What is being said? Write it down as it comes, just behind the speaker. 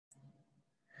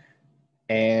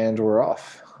And we're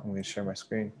off. I'm going to share my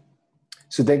screen.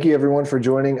 So thank you everyone for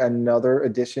joining another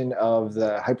edition of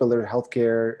the Hyperledger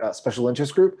Healthcare Special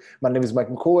Interest Group. My name is Mike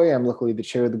McCoy. I'm luckily the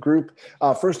chair of the group.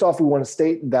 First off, we want to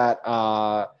state that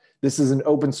this is an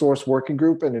open source working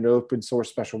group and an open source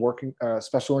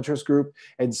special interest group.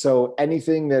 And so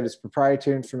anything that is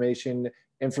proprietary information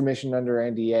under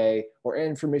NDA, or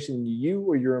information you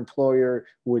or your employer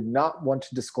would not want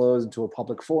to disclose into a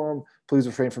public forum, please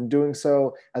refrain from doing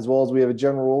so. As well as we have a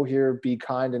general rule here, be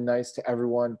kind and nice to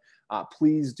everyone.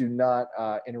 Please do not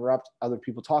interrupt other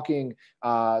people talking.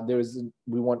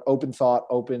 We want open thought,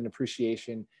 open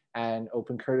appreciation, and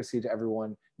open courtesy to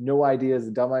everyone. No idea is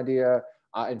a dumb idea.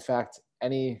 In fact,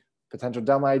 any potential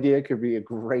dumb idea could be a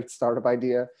great startup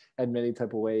idea in many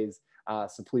type of ways.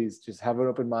 So please just have an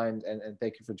open mind, and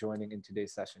thank you for joining in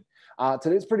today's session.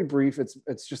 Today's pretty brief.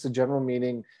 It's just a general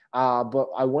meeting, but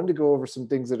I wanted to go over some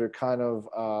things that are kind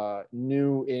of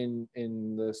new in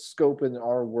the scope in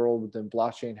our world within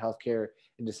blockchain, healthcare,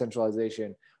 and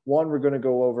decentralization. One, we're going to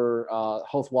go over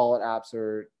health wallet apps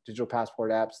or digital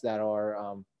passport apps that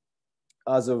are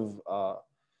as of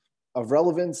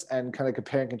relevance, and kind of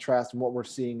compare and contrast what we're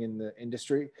seeing in the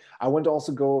industry. I want to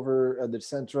also go over the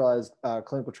decentralized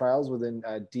clinical trials within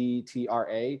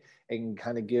DTRA, and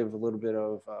kind of give a little bit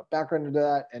of background into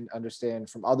that and understand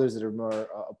from others that are more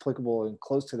applicable and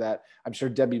close to that. I'm sure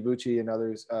Debbie Bucci and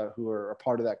others who are a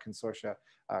part of that consortia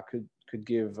could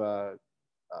give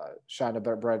shine a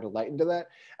brighter light into that,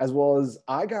 as well as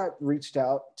I got reached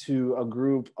out to a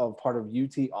group of part of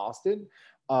UT Austin.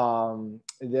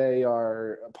 They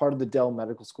are part of the Dell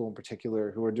Medical School in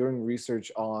particular, who are doing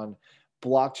research on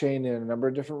blockchain in a number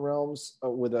of different realms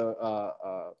with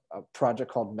a project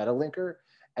called MetaLinker.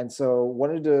 And so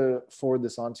wanted to forward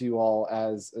this on to you all,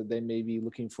 as they may be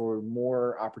looking for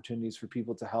more opportunities for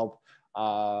people to help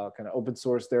kind of open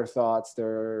source their thoughts,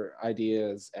 their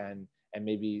ideas, and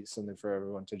maybe something for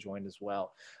everyone to join as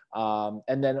well.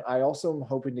 And then I also am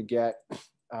hoping to get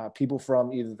people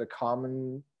from either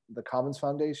the Commons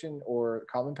Foundation or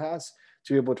Common Pass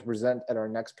to be able to present at our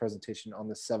next presentation on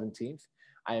the 17th.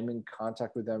 I am in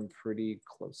contact with them pretty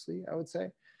closely, I would say.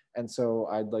 And so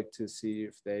I'd like to see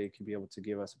if they could be able to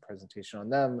give us a presentation on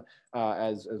them,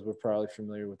 as we're probably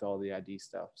familiar with all the ID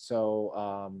stuff.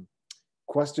 So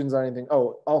questions on anything?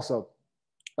 Oh, also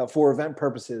for event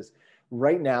purposes,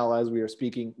 right now, as we are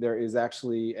speaking, there is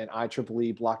actually an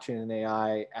IEEE Blockchain and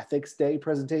AI Ethics Day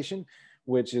presentation,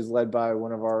 which is led by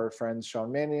one of our friends,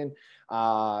 Sean Mannion,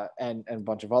 and a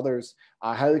bunch of others.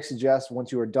 I highly suggest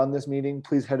once you are done this meeting,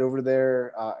 please head over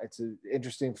there. It's an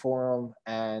interesting forum,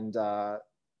 and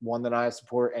one that I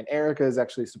support, and Erica is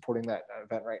actually supporting that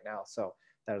event right now. So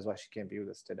that is why she can't be with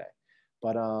us today.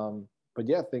 But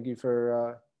yeah, thank you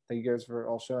guys for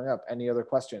all showing up. Any other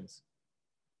questions?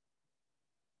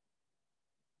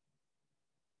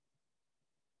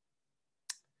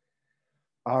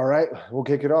 All right, we'll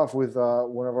kick it off with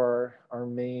one of our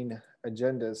main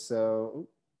agendas.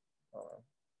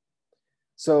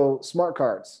 So smart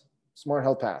cards, smart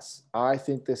health pass. I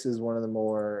think this is one of the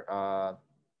more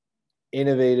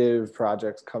innovative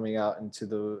projects coming out into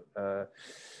the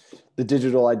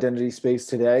digital identity space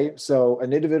today. So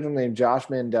an individual named Josh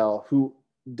Mandel, who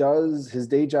his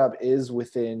day job is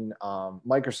within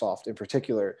Microsoft in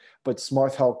particular, but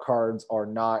smart health cards are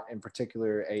not in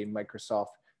particular a Microsoft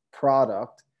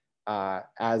product,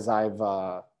 as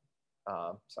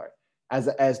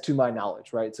to my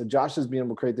knowledge, right? So Josh has been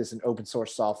able to create this in open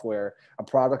source software, a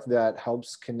product that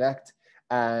helps connect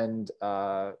and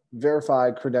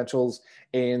verify credentials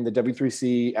in the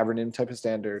W3C Evernym type of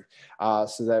standard,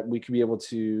 so that we can be able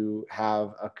to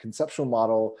have a conceptual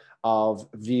model of,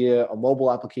 via a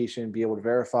mobile application, be able to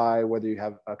verify whether you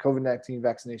have a COVID-19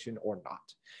 vaccination or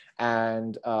not.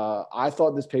 And I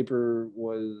thought this paper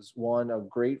was a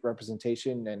great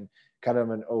representation and kind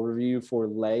of an overview for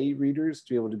lay readers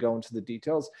to be able to go into the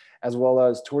details, as well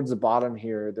as towards the bottom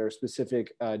here, there are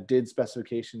specific DID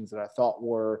specifications that I thought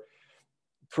were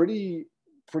pretty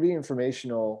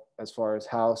informational as far as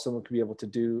how someone could be able to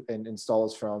do and install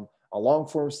this, from a long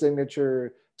form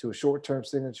signature to a short term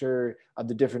signature,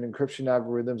 the different encryption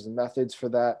algorithms and methods for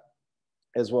that,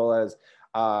 as well as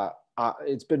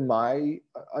it's been my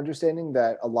understanding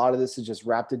that a lot of this is just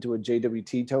wrapped into a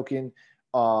JWT token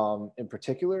in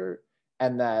particular,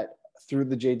 and that through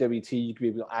the JWT, you can be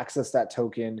able to access that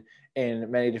token in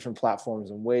many different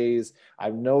platforms and ways. I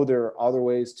know there are other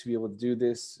ways to be able to do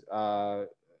this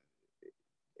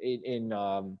in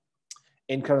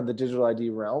kind of the digital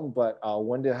ID realm, but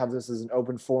wanted to have this as an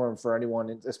open forum for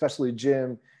anyone, especially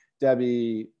Jim,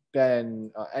 Debbie,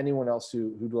 Ben, anyone else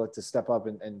who'd like to step up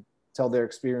and tell their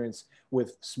experience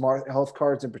with smart health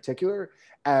cards in particular.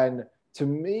 And to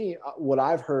me, what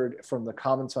I've heard from the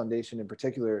Commons Foundation in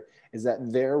particular is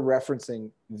that they're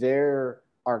referencing their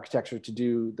architecture to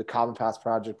do the Common Pass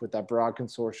project with that broad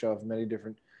consortia of many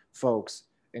different folks,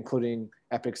 including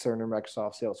Epic, Cerner,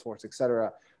 Microsoft, Salesforce, et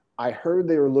cetera. I heard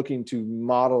they were looking to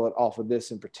model it off of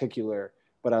this in particular,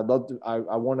 but I'd love to,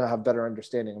 I want to have better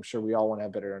understanding. I'm sure we all want to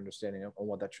have better understanding on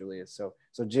what that truly is. So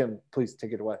Jim, please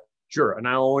take it away. Sure, and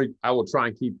I will try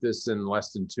and keep this in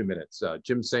less than 2 minutes.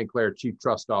 Jim St. Clair, Chief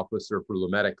Trust Officer for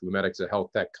Lumetic. Lumetic's a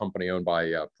health tech company owned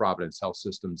by Providence Health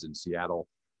Systems in Seattle.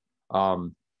 I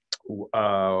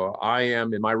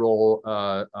am, in my role,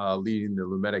 leading the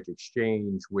Lumetic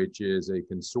Exchange, which is a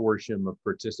consortium of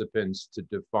participants to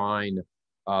define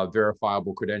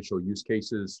verifiable credential use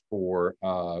cases for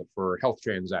health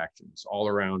transactions all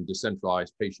around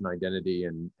decentralized patient identity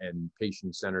and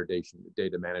patient-centered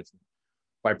data management.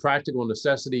 By practical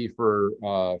necessity for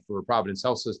Providence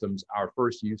Health Systems, our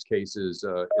first use case is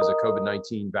a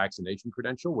COVID-19 vaccination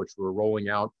credential, which we're rolling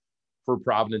out for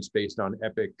Providence based on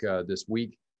Epic this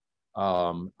week.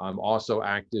 I'm also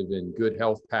active in Good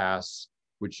Health Pass,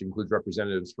 which includes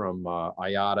representatives from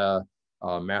IATA,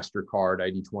 MasterCard,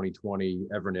 ID 2020,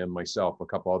 Evernym, myself, a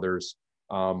couple others.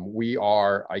 We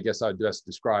are, I guess I'd best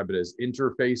describe it as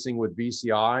interfacing with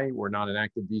VCI. We're not an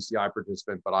active VCI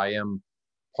participant, but I am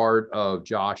part of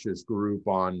Josh's group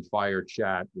on Fire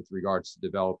Chat with regards to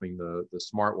developing the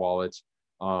smart wallets.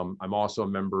 I'm also a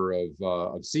member of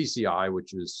CCI,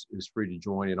 which is free to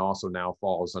join and also now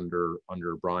falls under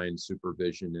Brian's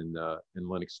supervision in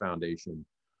Linux Foundation.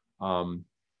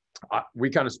 We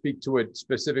kind of speak to it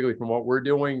specifically from what we're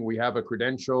doing. We have a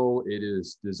credential. It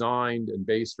is designed and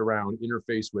based around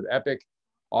interface with Epic.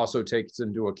 Also takes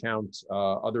into account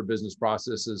other business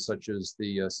processes such as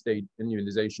the State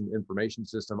Immunization Information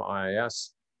System,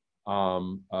 IIS.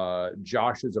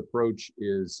 Josh's approach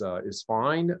is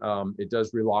fine. It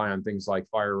does rely on things like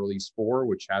Fire Release 4,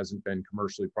 which hasn't been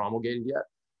commercially promulgated yet.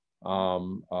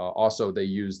 Also, they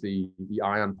use the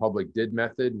Ion Public DID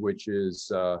method, which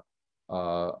is and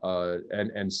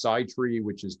SideTree,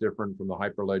 which is different from the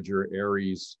Hyperledger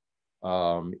Aries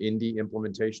Indy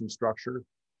implementation structure.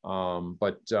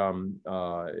 It's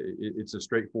a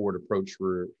straightforward approach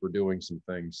for doing some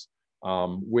things.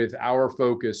 With our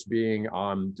focus being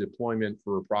on deployment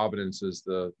for Providence as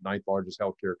the 9th largest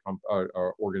healthcare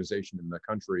organization in the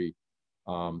country,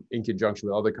 in conjunction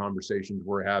with other conversations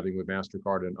we're having with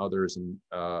MasterCard and others, and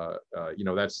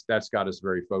that's got us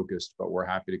very focused. But we're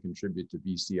happy to contribute to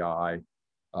VCI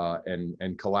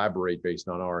and collaborate based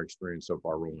on our experience so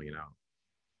far rolling it out.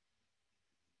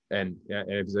 And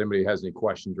if anybody has any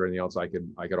questions or anything else I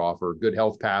could offer, Good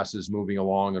Health Pass is moving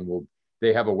along, and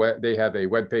they have a web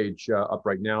page up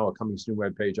right now, a coming soon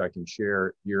web page I can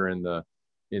share here in the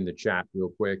chat real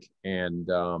quick, and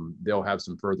they'll have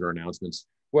some further announcements.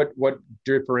 What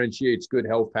differentiates Good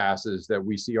Health Pass is that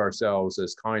we see ourselves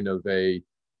as kind of a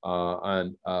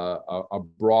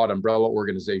broad umbrella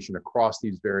organization across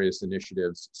these various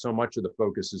initiatives. So much of the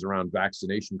focus is around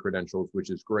vaccination credentials, which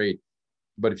is great.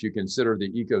 But if you consider the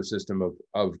ecosystem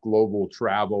of global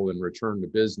travel and return to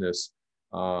business,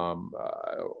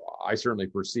 I certainly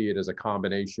foresee it as a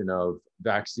combination of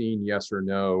vaccine, yes or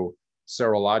no,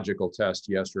 serological test,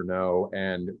 yes or no,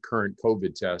 and current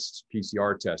COVID tests,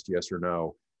 PCR test, yes or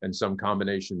no, and some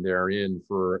combination therein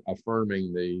for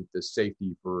affirming the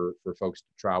safety for folks to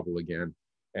travel again.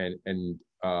 And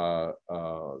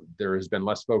there has been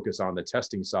less focus on the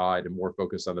testing side and more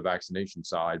focus on the vaccination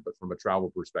side, but from a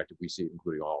travel perspective, we see it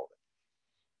including all of it.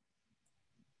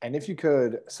 And if you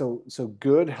could, so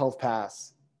Good Health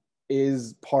Pass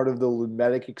is part of the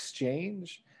Lumetic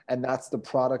Exchange, and that's the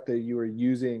product that you are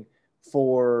using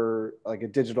for like a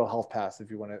digital health pass,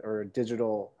 if you want to, or a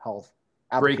digital health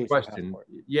application. Great question. Passport.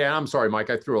 Yeah, I'm sorry,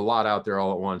 Mike. I threw a lot out there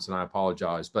all at once, and I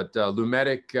apologize. But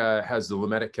Lumetic has the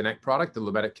Lumetic Connect product. The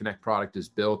Lumetic Connect product is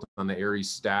built on the Aries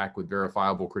stack with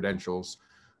verifiable credentials,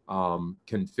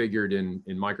 configured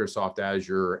in Microsoft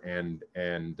Azure, and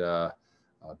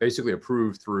basically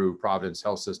approved through Providence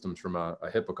Health Systems from a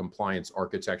HIPAA compliance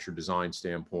architecture design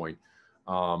standpoint.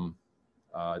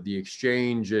 The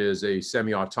exchange is a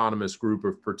semi-autonomous group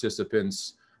of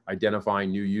participants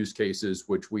identifying new use cases,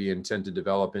 which we intend to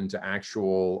develop into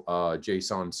actual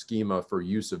JSON schema for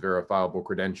use of verifiable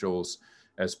credentials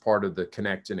as part of the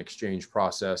connect and exchange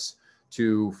process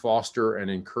to foster and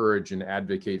encourage and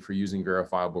advocate for using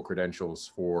verifiable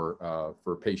credentials for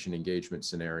patient engagement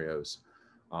scenarios.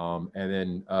 And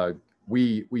then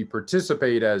we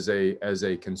participate as a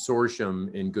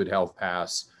consortium in Good Health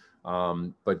Pass,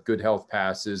 but Good Health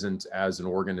Pass isn't as an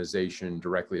organization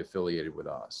directly affiliated with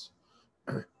us.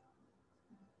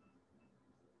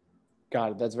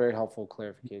 Got it. That's very helpful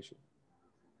clarification.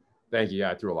 Thank you.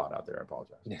 Yeah, I threw a lot out there. I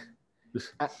apologize.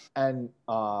 And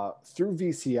through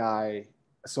VCI,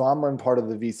 so I'm on part of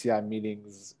the VCI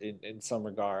meetings in some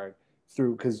regard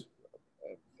through, because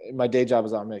my day job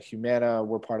is I'm at Humana.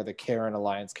 We're part of the Karen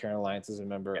Alliance. Karen Alliance is a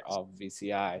member of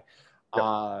VCI. Yep.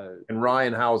 And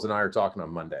Ryan Howes and I are talking on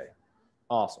Monday.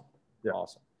 Awesome. Yeah.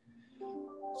 Awesome.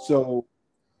 So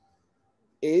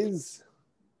is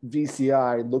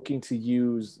VCI looking to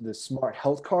use the smart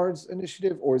health cards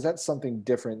initiative, or is that something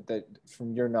different that,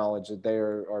 from your knowledge, that they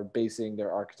are basing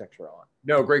their architecture on?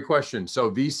 No, great question. So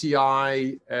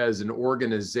VCI as an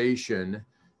organization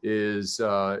is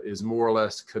more or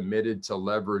less committed to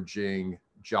leveraging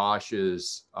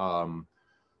Josh's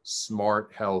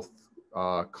smart health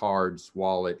cards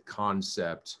wallet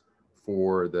concept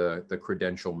for the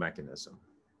credential mechanism.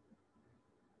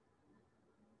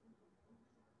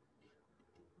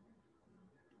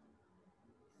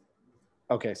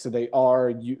 Okay, so they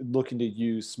are looking to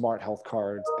use smart health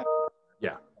cards.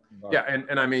 Yeah, yeah,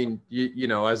 and I mean, you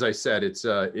know, as I said, it's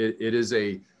it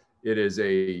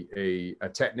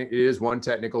is one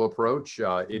technical approach.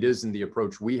 It isn't the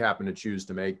approach we happen to choose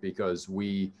to make because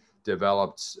we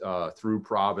developed through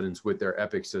Providence with their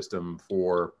Epic system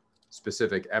for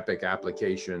specific Epic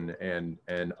application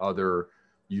and other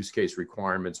use case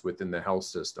requirements within the health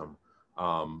system.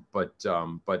 But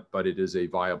it is a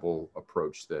viable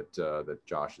approach that that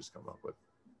Josh has come up with.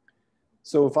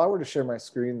 So if I were to share my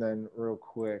screen then real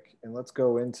quick, and let's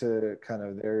go into kind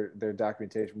of their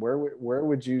documentation, where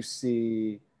would you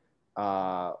see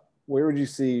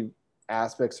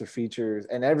aspects or features?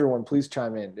 And everyone, please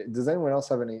chime in. Does anyone else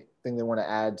have anything they want to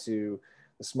add to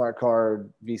the smart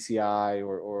card, VCI,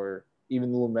 or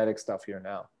even the Lumetic stuff here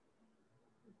now?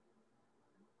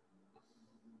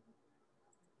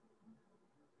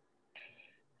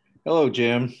 Hello,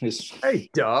 Jim. Hey,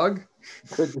 Doug.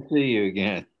 Good to see you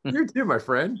again. You too, my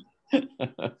friend.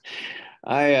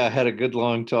 I had a good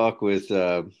long talk with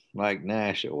Mike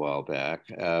Nash a while back.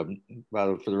 For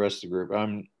the rest of the group,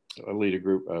 I lead a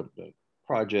group, a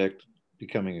project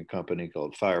becoming a company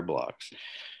called Fireblocks.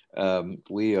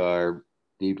 We are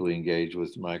deeply engaged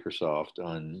with Microsoft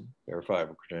on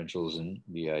verifiable credentials and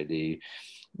BID. I'm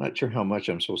not sure how much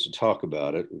I'm supposed to talk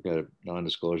about it. We've got a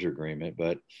non-disclosure agreement,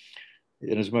 but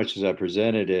in as much as I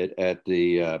presented it at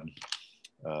the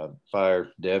Fire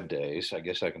Dev Days, I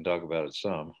guess I can talk about it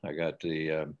some. I got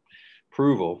the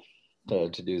approval to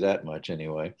do that much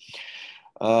anyway.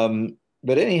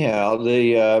 But anyhow,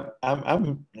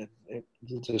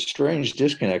 it's a strange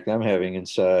disconnect I'm having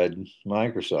inside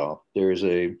Microsoft. There's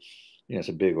it's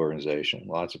a big organization,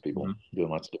 lots of people doing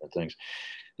lots of different things.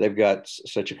 They've got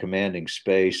such a commanding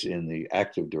space in the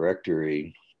Active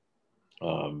Directory,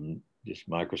 just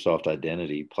Microsoft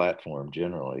Identity platform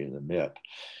generally, in the MIP.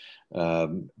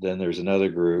 Then there's another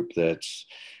group that's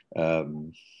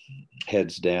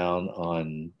heads down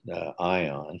on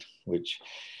ION, which,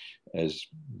 as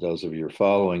those of you are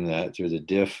following that through the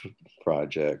DIF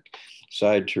project,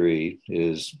 SideTree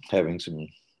is having some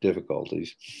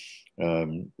difficulties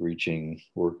reaching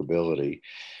workability.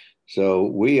 So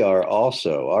we are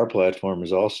also, our platform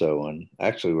is also on,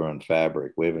 actually we're on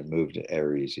Fabric. We haven't moved to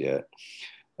Aries yet.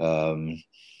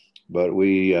 But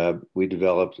we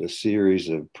developed a series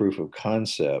of proof of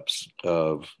concepts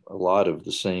of a lot of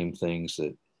the same things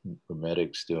that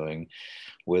Hermetic's doing,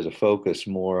 with a focus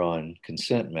more on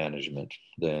consent management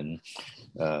than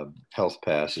health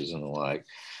passes and the like.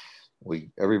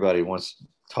 Everybody wants to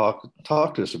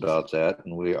talk to us about that,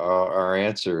 and our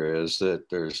answer is that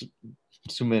there's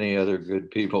too many other good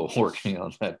people working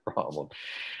on that problem.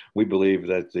 We believe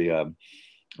that the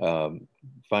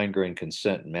fine-grained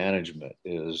consent management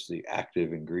is the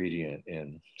active ingredient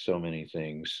in so many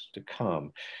things to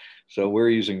come. So we're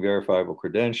using verifiable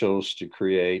credentials to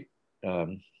create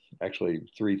actually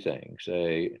three things: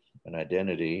 an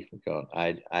identity, we call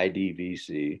it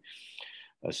IDVC,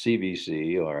 a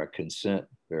CVC, or a consent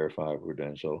verifiable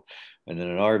credential, and then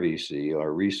an RVC,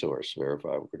 or resource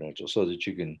verifiable credential, so that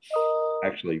you can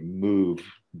actually move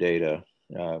data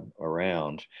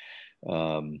around,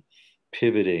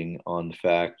 pivoting on the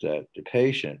fact that the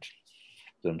patient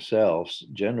themselves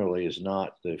generally is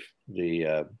not the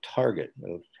target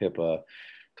of HIPAA,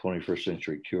 21st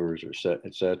century cures, or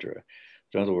et cetera.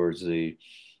 In other words, the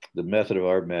method of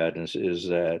our madness is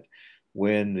that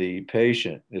when the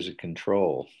patient is in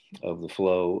control of the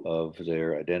flow of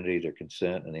their identity, their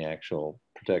consent, and the actual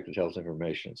protected health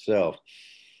information itself,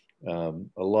 a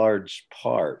large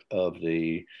part of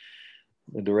the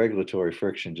regulatory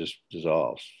friction just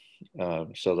dissolves.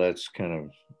 So that's kind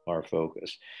of our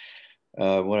focus.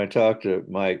 When I talked to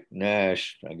Mike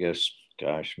Nash, I guess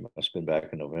gosh, must have been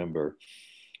back in November.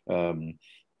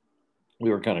 We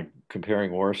were kind of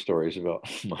comparing war stories about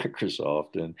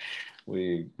Microsoft, and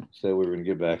we said we were going to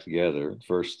get back together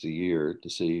first of the year to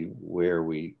see where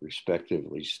we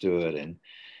respectively stood. And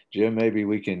Jim, maybe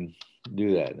we can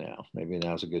do that now. Maybe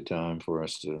now's a good time for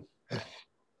us to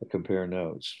compare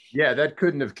notes. Yeah, that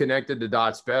couldn't have connected the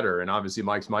dots better. And obviously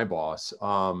Mike's my boss.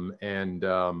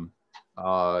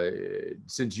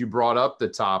 Since you brought up the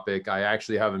topic, I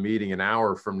actually have a meeting an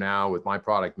hour from now with my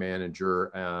product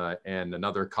manager and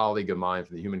another colleague of mine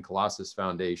from the Human Colossus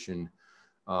Foundation.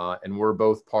 And we're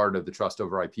both part of the Trust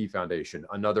Over IP Foundation,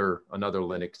 another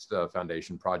Linux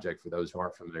foundation project for those who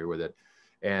aren't familiar with it.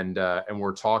 And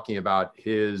we're talking about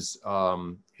his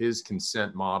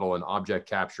consent model and object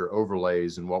capture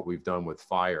overlays and what we've done with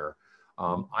FHIR.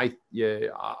 I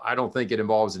don't think it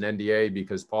involves an NDA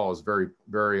because Paul is very,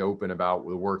 very open about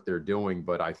the work they're doing,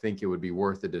 but I think it would be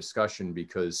worth a discussion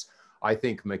because I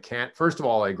think first of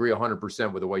all, I agree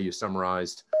 100% with the way you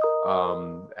summarized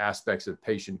aspects of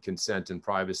patient consent and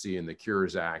privacy in the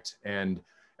Cures Act. And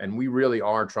we really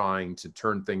are trying to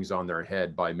turn things on their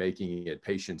head by making it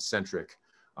patient-centric.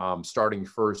 Starting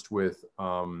first with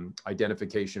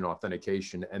identification,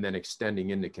 authentication, and then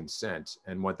extending into consent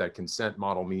and what that consent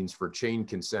model means for chain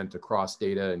consent across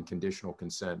data and conditional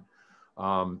consent.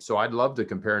 So I'd love to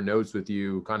compare notes with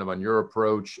you kind of on your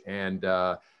approach. And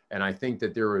I think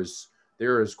that there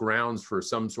is grounds for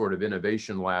some sort of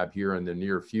innovation lab here in the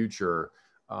near future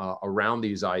around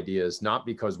these ideas, not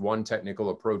because one technical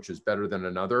approach is better than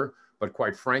another, but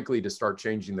quite frankly, to start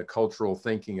changing the cultural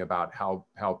thinking about how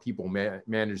people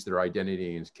manage their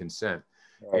identity and consent.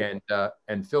 Right.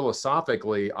 And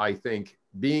philosophically, I think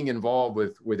being involved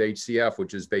with HCF,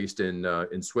 which is based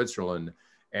in Switzerland,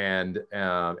 and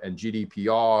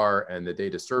GDPR and the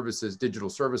Digital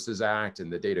Services Act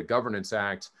and the Data Governance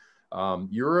Act,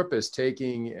 Europe is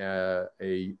taking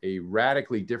a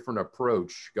radically different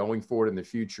approach going forward in the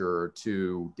future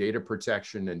to data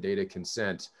protection and data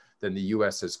consent than the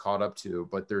US has caught up to.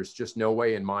 But there's just no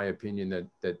way, in my opinion,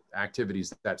 that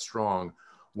activities that strong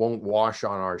won't wash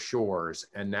on our shores.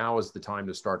 And now is the time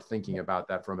to start thinking about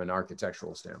that from an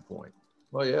architectural standpoint.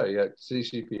 Well, yeah,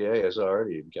 CCPA is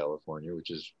already in California, which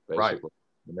is basically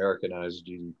Americanized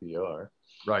GDPR.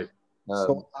 Right.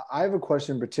 So I have a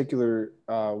question in particular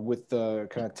with the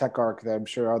kind of tech arc that I'm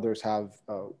sure others have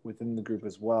within the group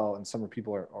as well. And some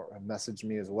people have messaged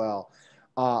me as well.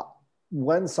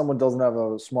 When someone doesn't have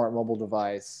a smart mobile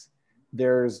device,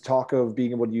 there's talk of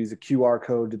being able to use a QR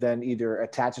code to then either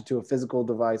attach it to a physical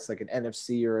device like an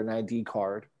NFC or an ID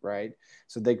card, right?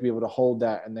 So they can be able to hold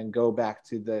that and then go back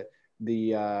to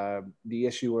the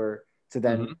issuer to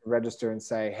then register and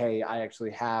say, hey, I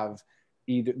actually have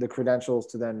either the credentials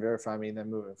to then verify me and then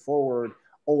moving forward,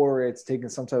 or it's taking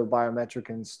some type of biometric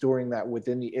and storing that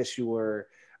within the issuer.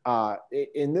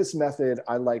 In this method,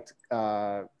 I liked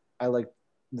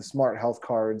the smart health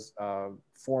cards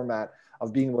format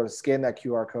of being able to scan that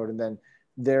QR code. And then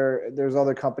there's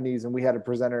other companies, and we had a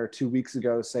presenter 2 weeks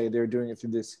ago say they're doing it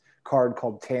through this card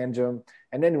called Tangem,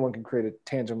 and anyone can create a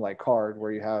Tangem-like card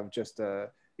where you have just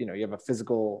you have a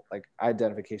physical like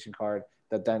identification card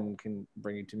that then can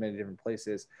bring you to many different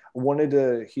places. I wanted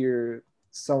to hear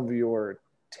some of your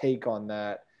take on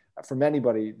that from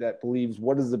anybody that believes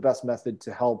what is the best method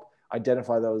to help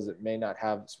identify those that may not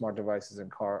have smart devices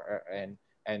and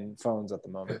phones at the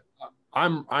moment.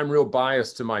 I'm real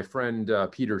biased to my friend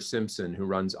Peter Simpson, who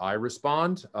runs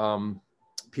iRespond.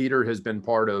 Peter has been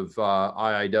part of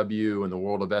IIW and the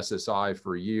world of SSI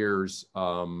for years,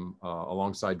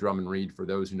 alongside Drummond Reed, for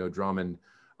those who know Drummond.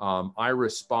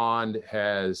 iRespond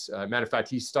has, matter of fact,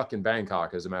 he's stuck in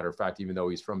Bangkok, as a matter of fact, even though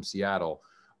he's from Seattle.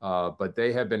 But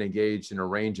they have been engaged in a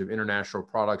range of international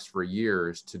products for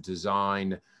years to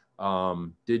design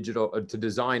physical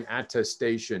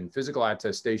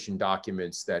attestation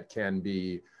documents that can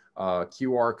be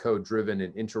QR code driven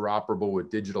and interoperable with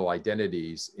digital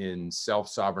identities in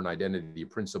self-sovereign identity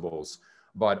principles,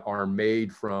 but are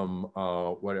made from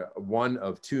one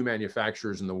of two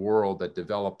manufacturers in the world that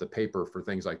develop the paper for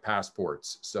things like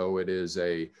passports. So it is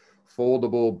a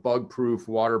foldable, bug-proof,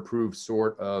 waterproof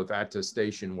sort of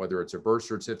attestation, whether it's a birth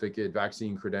certificate,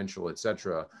 vaccine credential, et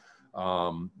cetera,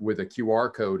 with a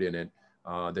QR code in it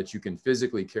that you can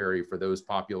physically carry for those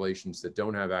populations that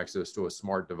don't have access to a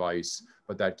smart device,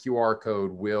 but that QR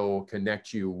code will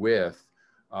connect you with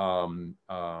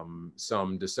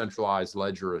some decentralized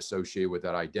ledger associated with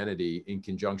that identity in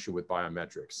conjunction with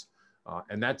biometrics.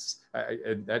 And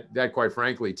that quite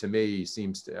frankly, to me,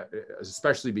 seems to,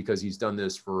 especially because he's done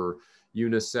this for,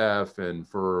 UNICEF and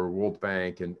for World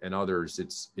Bank and others,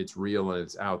 it's real and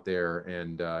it's out there,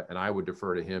 and I would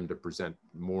defer to him to present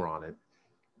more on it.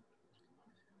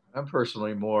 I'm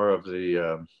personally more of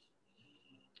the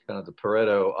kind of the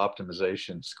Pareto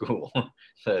optimization school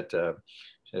that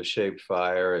has shaped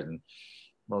FIRE and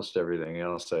most everything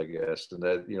else, I guess. And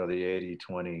that, you know, the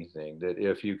 80-20 thing, that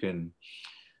if you can,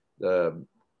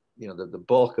 you know, the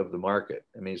bulk of the market,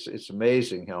 I mean, it's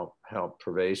amazing how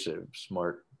pervasive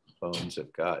smartphones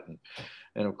have gotten.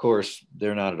 And of course,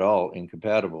 they're not at all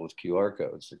incompatible with QR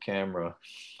codes. The camera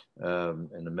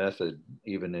and the method,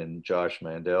 even in Josh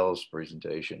Mandel's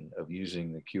presentation, of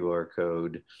using the QR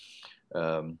code,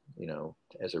 you know,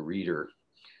 as a reader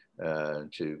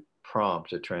to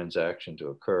prompt a transaction to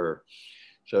occur.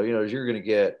 So, you know, you're going to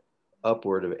get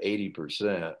upward of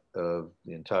 80% of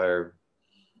the entire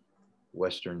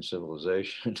Western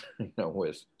civilization, you know,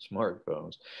 with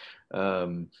smartphones.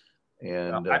 I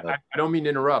don't mean to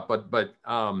interrupt, but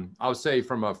I'll say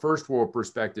from a first world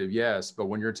perspective, yes. But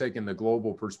when you're taking the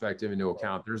global perspective into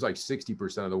account, there's like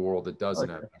 60% of the world that doesn't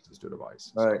have access to a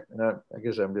device. All right. And I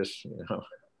guess I'm just, you know,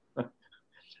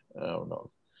 I don't know,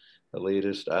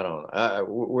 elitist. I don't know.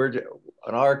 We're,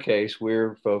 in our case,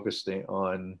 we're focusing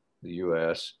on the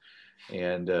U.S.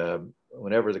 and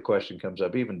whenever the question comes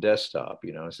up, even desktop,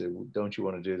 you know, I say, don't you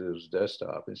want to do this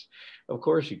desktop? It's, of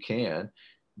course you can,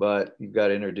 but you've got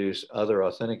to introduce other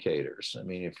authenticators. I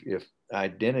mean, if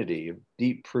identity,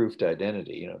 deep proofed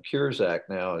identity, you know, Cures Act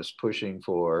now is pushing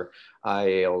for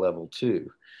IAL level 2,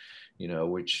 you know,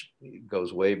 which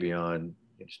goes way beyond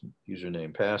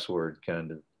username, password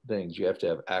kind of things. You have to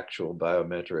have actual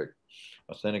biometric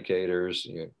authenticators.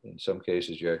 In some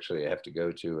cases, you actually have to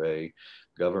go to a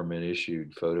government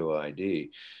issued photo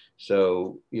ID.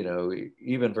 So, you know,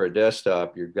 even for a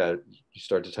desktop, you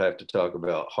start to have to talk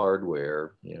about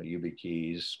hardware, you know,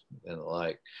 YubiKeys and the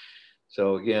like.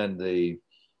 So again, the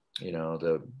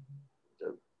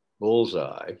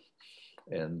bullseye,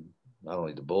 and not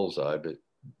only the bullseye, but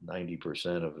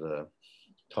 90% of the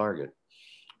target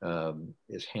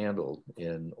is handled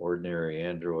in ordinary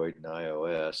Android and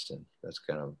iOS, and that's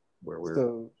kind of where we're.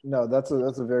 So no, that's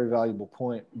a very valuable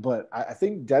point. But I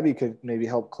think Debbie could maybe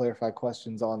help clarify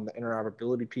questions on the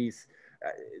interoperability piece.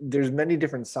 There's many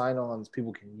different sign-ons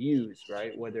people can use,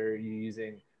 right? Whether you're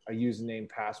using a username,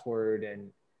 password,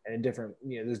 and a different,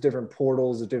 you know, there's different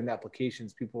portals, there's different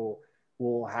applications people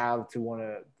will have to want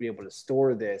to be able to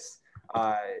store this.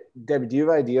 Debbie, do you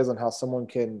have ideas on how someone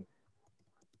can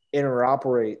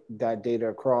interoperate that data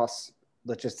across,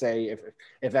 let's just say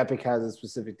if Epic has a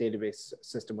specific database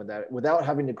system with that, without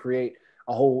having to create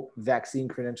a whole vaccine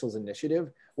credentials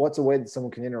initiative? What's a way that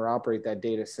someone can interoperate that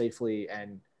data safely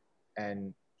and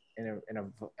in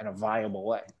a viable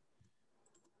way?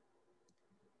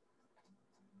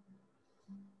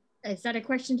 Is that a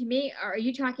question to me? Are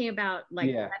you talking about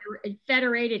like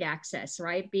federated access,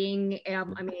 right? Being,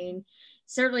 I mean,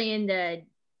 certainly in the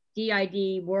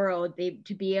DID world,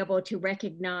 to be able to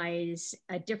recognize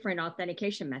a different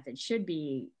authentication method should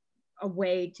be a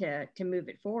way to move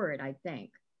it forward, I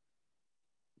think.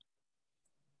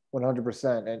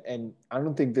 100%. And I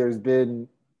don't think there's been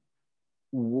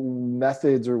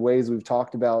methods or ways we've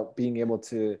talked about being able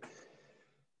to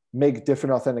make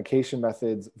different authentication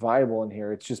methods viable in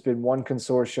here. It's just been one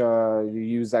consortia, you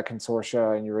use that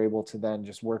consortia and you're able to then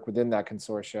just work within that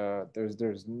consortia.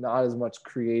 There's not as much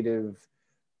creative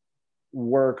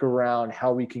work around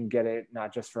how we can get it,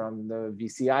 not just from the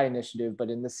VCI initiative, but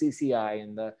in the CCI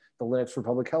and the Linux for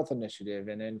Public Health initiative,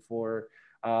 and then for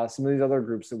some of these other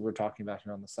groups that we're talking about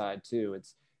here on the side too.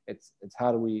 It's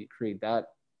how do we create that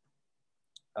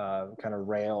kind of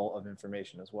rail of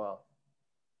information as well.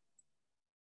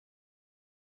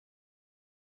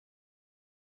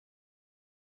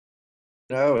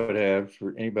 I would have,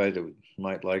 for anybody that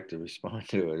might like to respond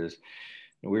to it, is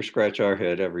we scratch our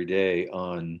head every day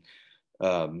on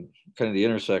kind of the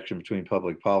intersection between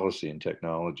public policy and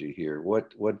technology here.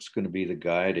 What's going to be the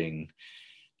guiding,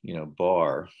 you know,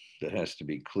 bar that has to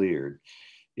be cleared?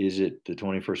 Is it the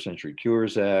 21st Century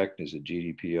Cures Act? Is it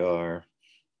GDPR?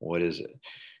 What is it?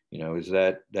 You know, is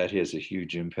that has a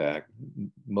huge impact.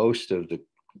 Most of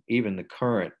even the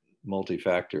current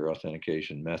multi-factor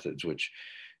authentication methods, which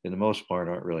in the most part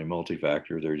aren't really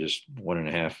multi-factor, they're just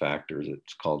 1.5 factors.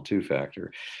 It's called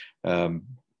 2-factor.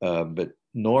 But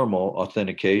normal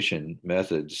authentication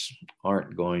methods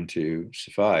aren't going to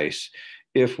suffice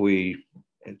if we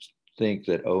think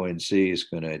that ONC is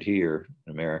going to adhere,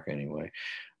 in America anyway,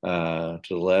 to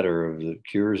the letter of the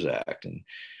Cures Act. And,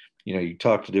 you know, you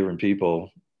talk to different people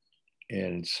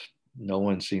and no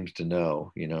one seems to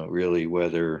know, you know, really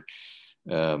whether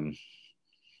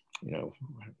you know,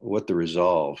 what the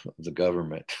resolve of the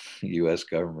government, U.S.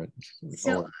 government,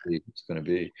 So, is going to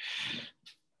be.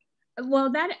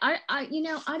 Well, that you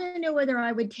know, I don't know whether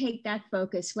I would take that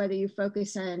focus, whether you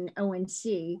focus on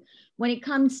ONC. When it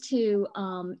comes to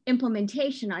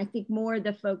implementation, I think more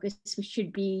the focus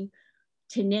should be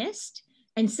to NIST.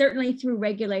 And certainly through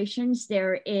regulations,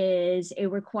 there is a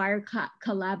required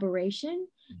collaboration.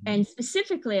 Mm-hmm. And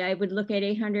specifically, I would look at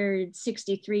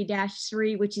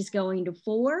 863-3, which is going to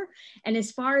 4. And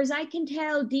as far as I can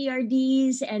tell,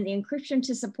 DRDs and the encryption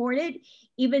to support it,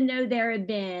 even though there have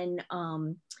been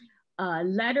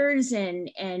letters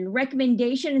and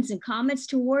recommendations and comments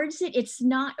towards it, it's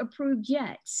not approved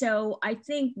yet. So I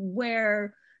think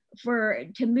to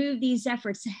move these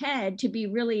efforts ahead to be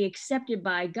really accepted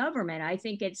by government, I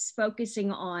think it's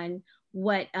focusing on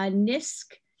what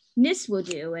NIST will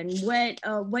do and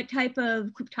what type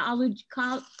of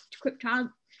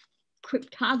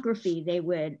cryptography they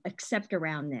would accept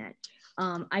around that.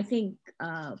 I think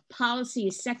policy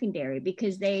is secondary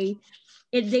because they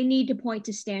need to point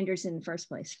to standards in the first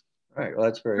place. Right. Well,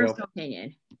 that's very personal helpful.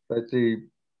 Opinion. But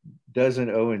doesn't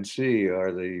ONC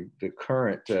or the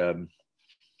current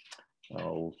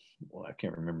I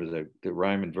can't remember the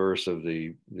rhyme and verse of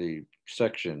the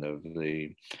section of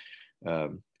the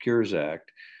Cures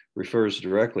Act refers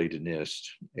directly to NIST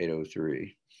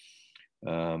 803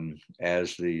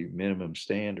 as the minimum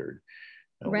standard.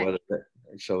 Right.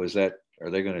 So are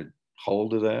they going to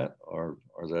hold to that, or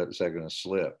is that going to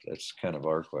slip? That's kind of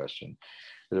our question.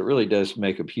 But it really does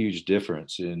make a huge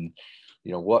difference in,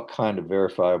 you know, what kind of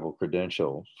verifiable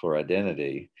credential for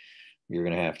identity you're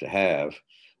going to have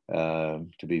to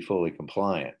be fully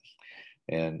compliant.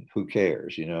 And who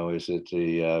cares? You know, is it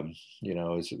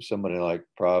is it somebody like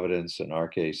Providence, in our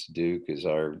case, Duke is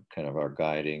our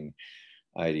guiding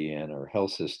IDN or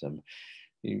health system.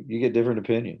 You get different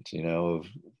opinions, you know, of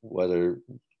whether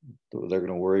they're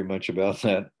going to worry much about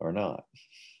that or not.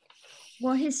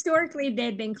 Well, historically,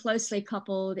 they've been closely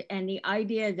coupled, and the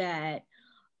idea that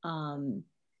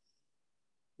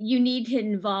you need to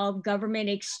involve government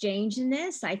exchange in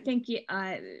this, I think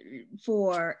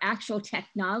for actual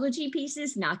technology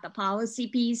pieces, not the policy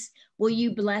piece, will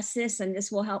you bless this and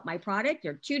this will help my product?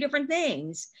 They're two different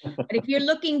things. But if you're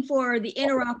looking for the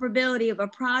interoperability of a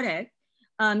product,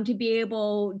 to be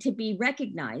able to be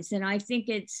recognized. And I think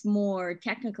it's more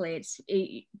technically,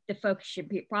 the focus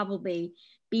should probably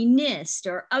be NIST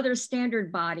or other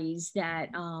standard bodies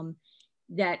that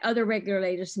other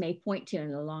regulators may point to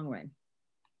in the long run.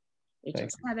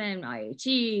 HX7,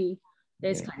 IHE,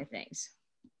 those kind of things.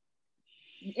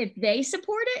 If they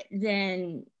support it,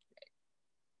 then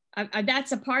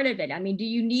that's a part of it. I mean, do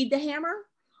you need the hammer,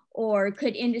 or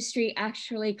could industry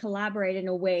actually collaborate in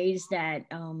a ways that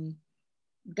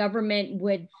government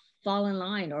would fall in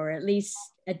line or at least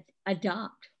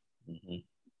adopt? Mm-hmm.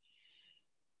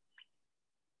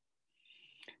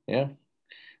 Yeah.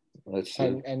 Let's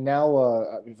see. And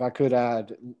now, if I could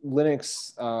add,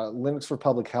 Linux for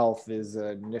Public Health is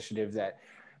an initiative that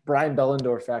Brian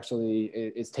Bellendorf actually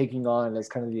is taking on as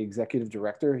kind of the executive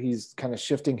director. He's kind of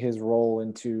shifting his role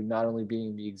into not only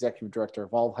being the executive director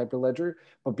of all of Hyperledger,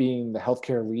 but being the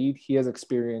healthcare lead. He has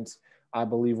experience, I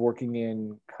believe, working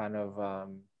in kind of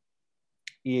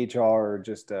EHR or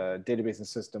just database and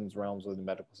systems realms of the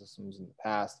medical systems in the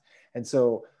past. And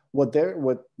so what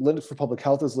Linux for Public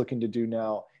Health is looking to do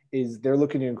now is they're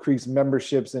looking to increase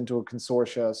memberships into a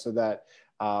consortia so that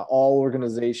all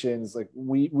organizations, like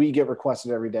we get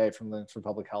requested every day from Linux for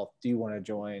Public Health, do you want to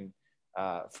join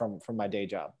from my day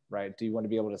job, right? Do you want to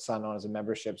be able to sign on as a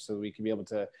membership so we can be able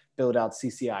to build out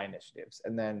CCI initiatives?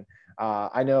 And then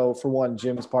I know, for one,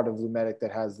 Jim's part of Lumetic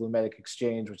that has Lumetic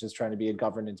Exchange, which is trying to be a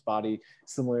governance body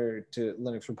similar to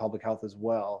Linux for Public Health as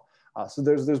well. So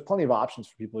there's plenty of options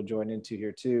for people to join into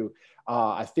here too.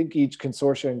 I think each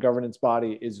consortia and governance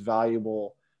body is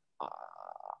valuable.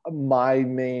 My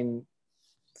main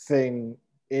thing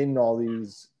in all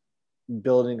these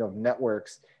building of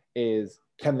networks is,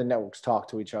 can the networks talk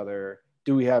to each other?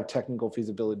 Do we have technical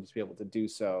feasibility to be able to do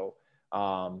so?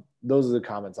 Those are the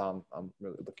comments I'm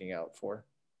really looking out for.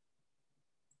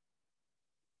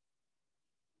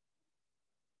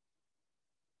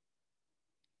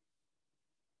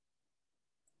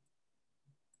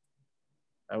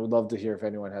 I would love to hear if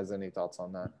anyone has any thoughts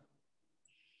on that.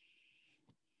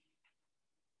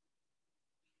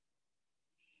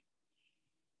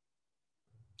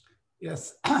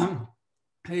 Yes.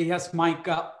 Yes, Mike.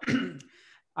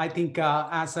 I think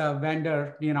as a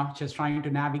vendor, just trying to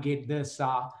navigate this,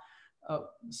 some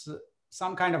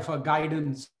kind of a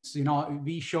guidance,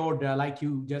 we showed, like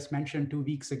you just mentioned 2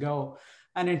 weeks ago,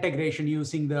 an integration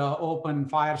using the open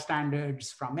FHIR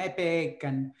standards from Epic,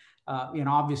 and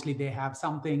obviously they have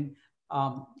something.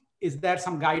 Is there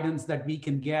some guidance that we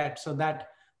can get so that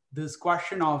this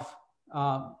question of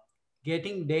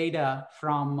getting data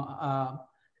from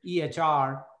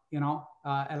EHR,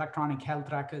 electronic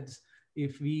health records,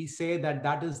 if we say that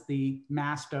that is the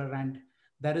master and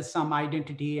there is some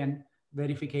identity and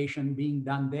verification being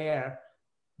done there,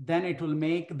 then it will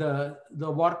make the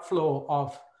workflow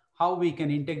of how we can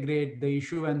integrate the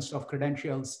issuance of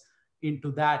credentials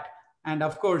into that. And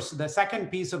of course, the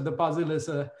second piece of the puzzle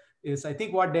is I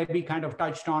think what Debbie kind of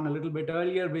touched on a little bit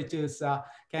earlier, which is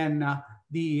can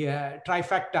the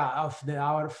trifecta of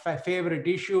our favorite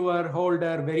issuer,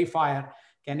 holder, verifier.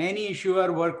 Can any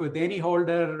issuer work with any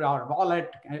holder or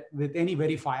wallet with any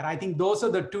verifier? I think those are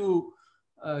the two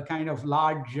kind of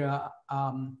large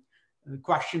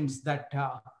questions that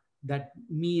that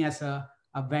me as a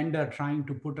vendor trying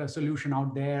to put a solution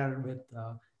out there with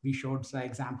we showed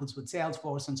examples with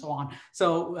Salesforce and so on.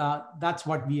 So that's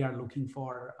what we are looking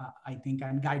for, I think,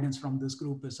 and guidance from this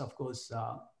group is of course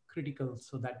critical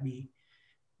so that we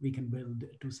can build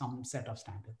to some set of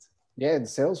standards. Yeah, and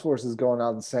Salesforce is going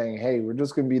out and saying, hey, we're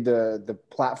just going to be the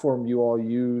platform you all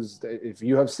use. If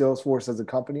you have Salesforce as a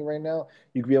company right now,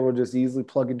 you can be able to just easily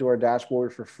plug into our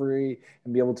dashboard for free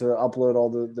and be able to upload all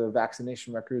the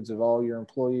vaccination records of all your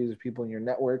employees or people in your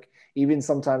network, even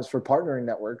sometimes for partnering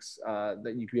networks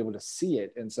that you can be able to see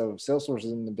it. And so Salesforce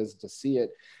is in the business to see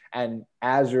it. And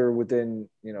Azure within,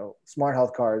 smart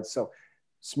health cards. So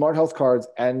smart health cards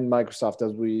and Microsoft,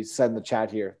 as we said in the chat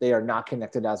here, they are not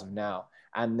connected as of now.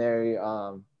 And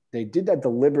they did that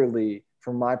deliberately,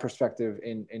 from my perspective,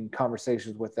 in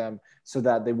conversations with them, so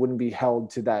that they wouldn't be held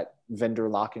to that vendor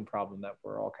lock-in problem that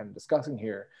we're all kind of discussing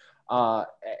here,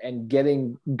 and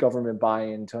getting government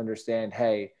buy-in to understand,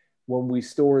 hey, when we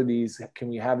store these, can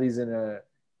we have these in an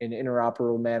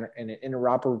interoperable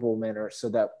manner, so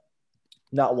that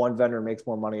not one vendor makes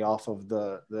more money off of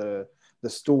the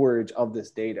storage of this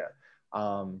data.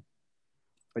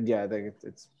 But yeah, I think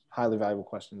it's highly valuable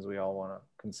questions we all want to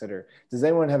consider. Does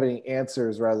anyone have any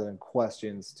answers rather than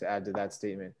questions to add to that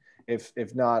statement?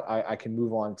 If not, I can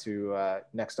move on to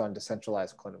next on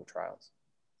decentralized clinical trials.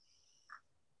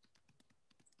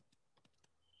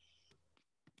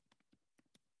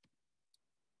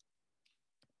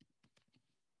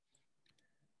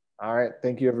 All right,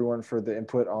 thank you everyone for the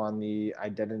input on the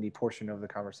identity portion of the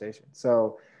conversation.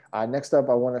 So next up,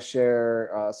 I want to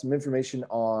share some information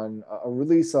on a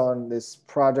release on this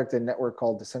project and network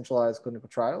called Decentralized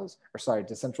Trials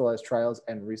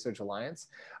and Research Alliance.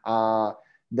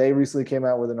 They recently came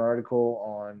out with an article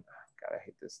on, God, I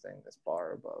hate this thing, this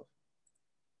bar above,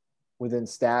 within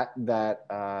STAT that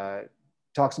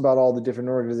talks about all the different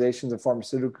organizations and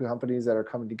pharmaceutical companies that are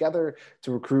coming together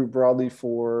to recruit broadly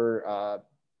for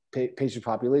patient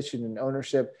population and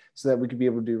ownership, so that we could be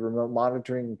able to do remote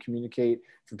monitoring and communicate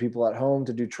for people at home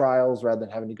to do trials rather than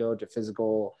having to go to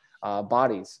physical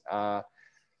bodies.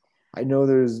 I know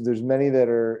there's many that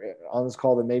are on this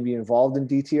call that may be involved in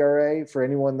DTRA. For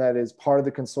anyone that is part of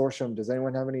the consortium, does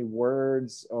anyone have any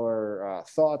words or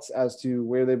thoughts as to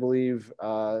where they believe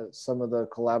some of the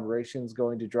collaborations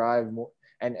going to drive more,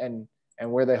 and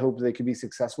where they hope they could be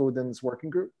successful within this working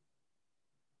group?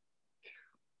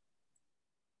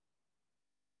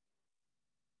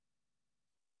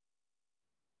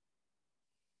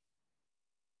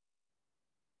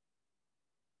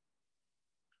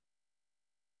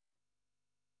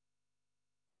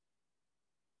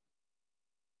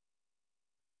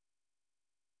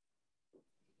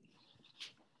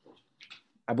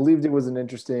 I believed it was an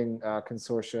interesting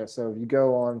consortia. So if you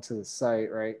go on to the site,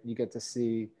 right, you get to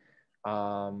see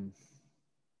all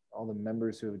the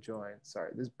members who have joined.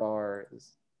 Sorry, this bar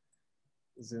is,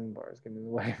 Zoom bar is getting in the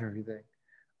way of everything.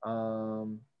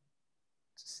 To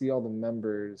see all the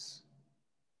members,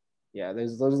 yeah,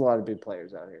 there's a lot of big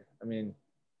players out here. I mean,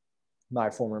 my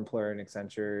former employer in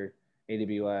Accenture,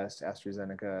 AWS,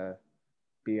 AstraZeneca,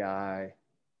 BI,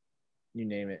 you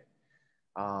name it.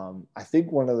 I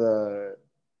think one of the,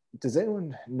 does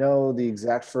anyone know the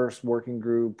exact first working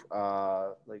group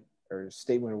or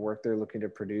statement of work they're looking to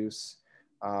produce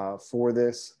for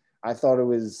this? I thought it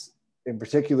was, in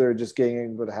particular, just getting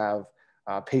able to have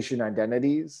patient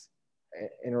identities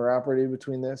interoperated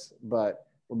between this, but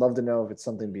would love to know if it's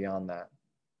something beyond that.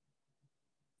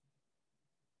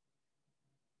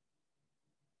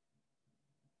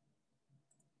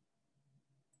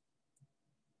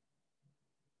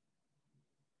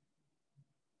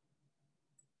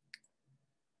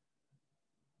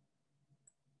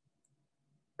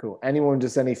 Cool. Anyone,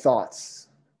 just any thoughts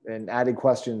and added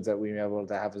questions that we were able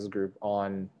to have as a group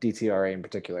on DTRA in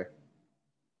particular.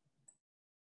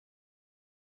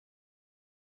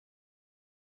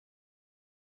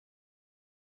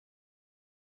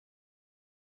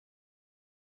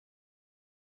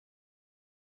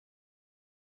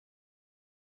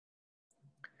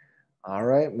 All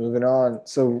right, moving on.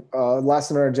 So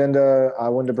last on our agenda, I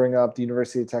wanted to bring up the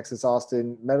University of Texas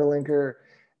Austin MetaLinker.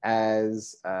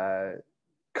 As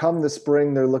come the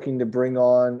spring, they're looking to bring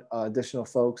on additional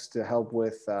folks to help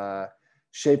with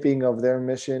shaping of their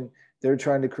mission. They're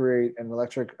trying to create an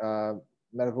electric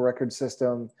medical record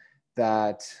system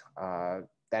that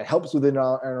that helps with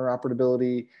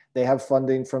interoperability. They have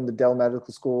funding from the Dell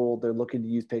Medical School. They're looking to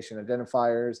use patient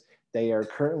identifiers. They are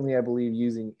currently, I believe,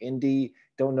 using Indy.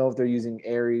 Don't know if they're using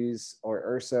Aries or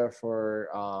Ursa for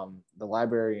the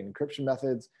library and encryption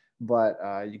methods, but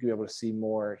you can be able to see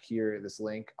more here at this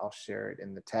link. I'll share it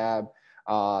in the tab.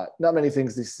 Not many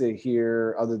things to say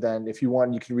here other than if you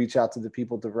want, you can reach out to the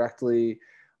people directly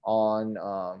on,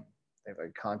 they have a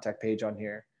contact page on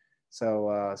here.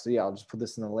 So yeah, I'll just put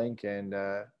this in the link and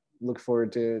look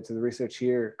forward to the research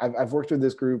here. I've worked with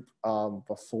this group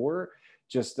before,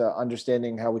 just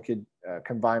understanding how we could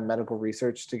combine medical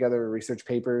research together, research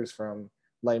papers from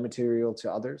light material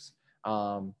to others.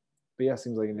 But yeah,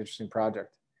 seems like an interesting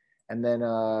project. And then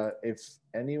if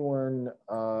anyone,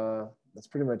 that's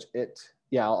pretty much it.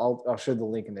 Yeah, I'll share the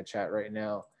link in the chat right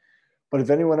now. But if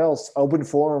anyone else, open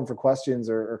forum for questions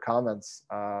or comments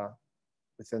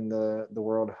within the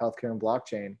world of healthcare and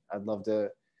blockchain. I'd love to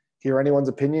hear anyone's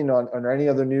opinion on any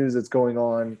other news that's going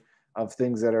on of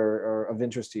things that are of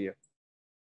interest to you.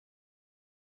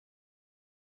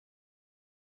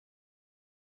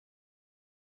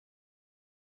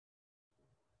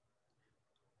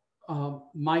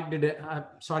 Mike did it.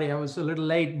 Sorry, I was a little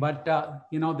late, but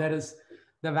there is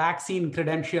the Vaccine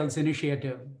Credentials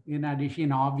Initiative. In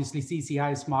addition, obviously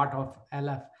CCI is part of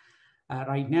LF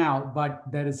right now, but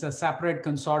there is a separate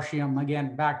consortium,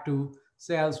 again, back to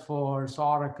Salesforce,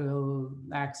 Oracle,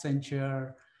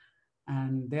 Accenture,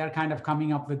 and they are kind of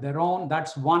coming up with their own.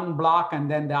 That's one block, and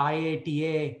then the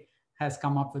IATA has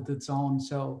come up with its own.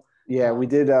 So yeah, we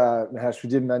did, Mahesh, we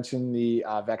did mention the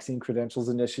Vaccine Credentials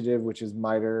Initiative, which is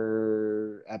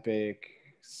MITRE, Epic,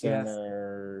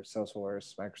 Cerner, yes,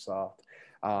 Salesforce, Microsoft.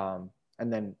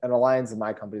 And then an alliance that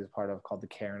my company is part of called the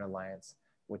Karen Alliance,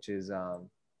 which is,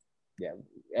 yeah,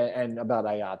 and about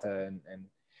IATA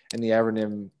and the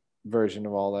acronym version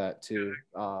of all that too.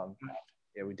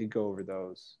 Yeah, we did go over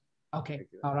those. Okay,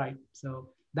 all right. So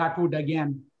that would,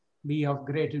 again, be of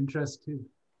great interest too.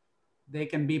 They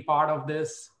can be part of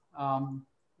this.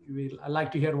 I'd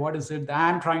like to hear what is it.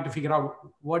 I'm trying to figure out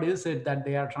what is it that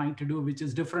they are trying to do, which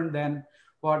is different than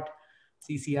what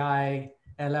CCI,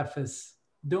 LF is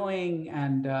doing,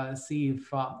 and see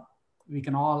if we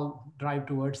can all drive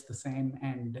towards the same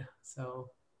end. So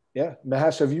yeah,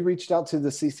 Mahesh, have you reached out to the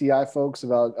CCI folks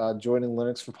about joining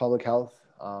Linux for Public Health?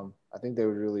 I think they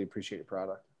would really appreciate your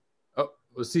product. Oh,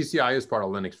 well, CCI is part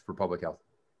of Linux for Public Health.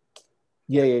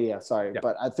 Yeah. Sorry, yeah.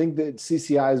 But I think that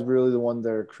CCI is really the one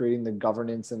that are creating the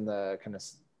governance and the kind of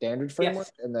standard framework,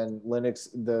 yes, and then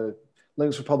the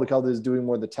Linux for Public Health is doing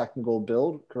more the technical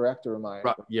build, correct? Or am I?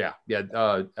 Right. Yeah.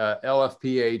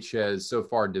 LFPH has so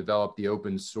far developed the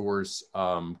open source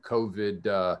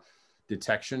COVID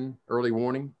detection early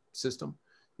warning system.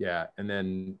 Yeah, and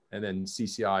then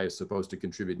CCI is supposed to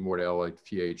contribute more to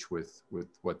LFPH with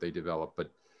what they develop,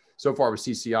 but. So far with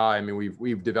CCI, I mean,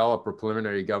 we've developed a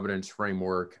preliminary governance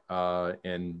framework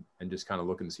and just kind of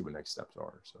looking to see what next steps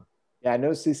are. So yeah, I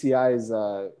know CCI is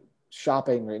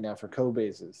shopping right now for code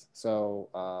bases. So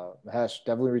Mahesh,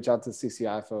 definitely reach out to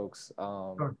CCI folks.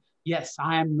 Sure. Yes,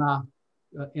 I'm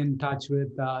in touch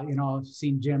with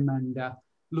seen Jim and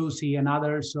Lucy and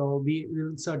others. So we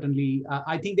will certainly.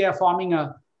 I think they are forming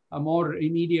a more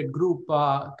immediate group.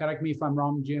 Correct me if I'm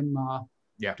wrong, Jim.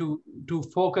 Yeah. To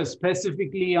focus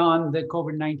specifically on the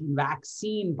COVID-19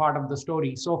 vaccine part of the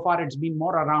story. So far, it's been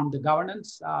more around the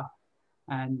governance,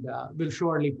 and we'll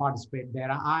surely participate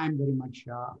there. I'm very much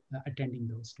attending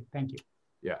those too. Thank you.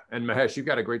 Yeah, and Mahesh, you've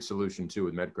got a great solution too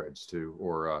with MedCreds too,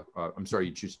 or I'm sorry,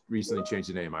 you just recently changed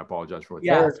the name. I apologize for it.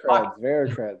 Yeah,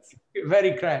 VeriCreds.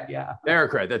 VeriCred, yeah.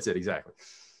 VeriCred, that's it, exactly.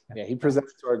 Yeah, he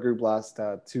presented to our group last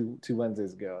two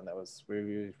Wednesdays ago, and that was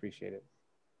really appreciated.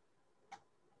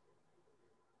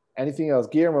 Anything else,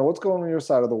 Guillermo? What's going on your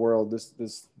side of the world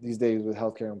these days with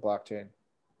healthcare and blockchain?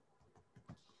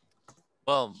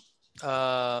 Well,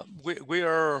 we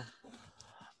are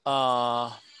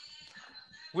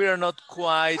not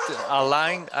quite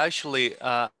aligned. Actually,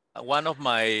 one of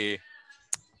my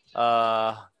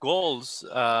goals,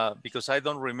 because I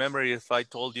don't remember if I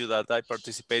told you that I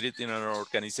participated in an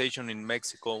organization in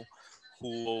Mexico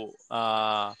who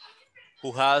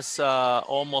who has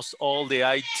almost all the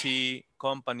IT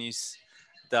companies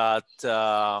that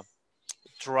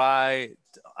try.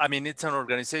 I mean, it's an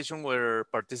organization where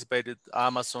participated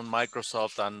Amazon,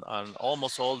 Microsoft, and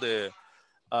almost all the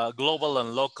global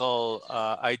and local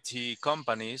IT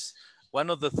companies. One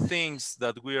of the things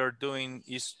that we are doing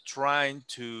is trying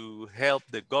to help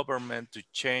the government to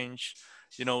change,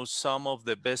 you know, some of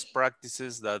the best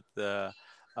practices that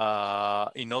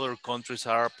in other countries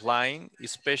are applying,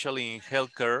 especially in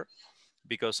healthcare,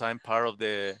 because I'm part of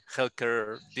the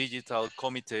healthcare digital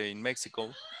committee in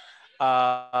Mexico.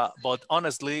 But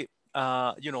honestly,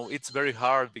 you know, it's very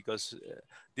hard because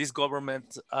this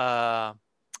government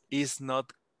is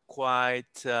not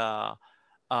quite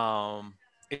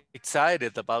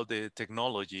excited about the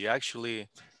technology. Actually,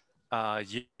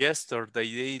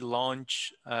 yesterday they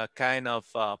launched a kind of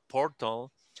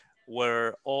portal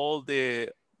where all the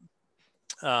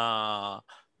uh,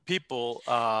 people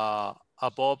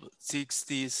above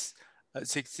 60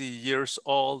 years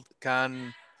old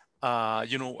can,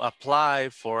 you know, apply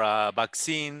for a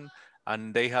vaccine,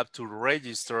 and they have to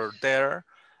register there.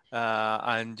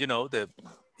 And you know,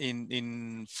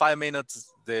 in 5 minutes,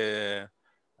 the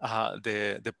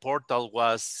portal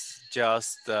was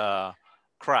just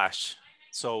crash.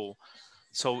 So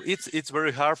it's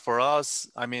very hard for us.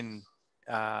 I mean,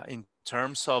 in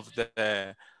terms of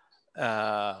the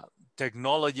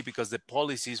technology, because the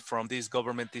policies from this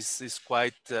government is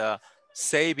quite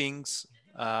savings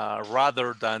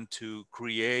rather than to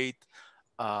create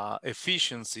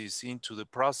efficiencies into the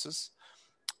process.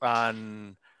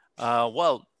 And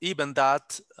well, even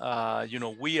that, you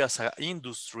know, we as an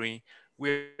industry,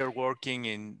 we are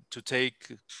working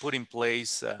put in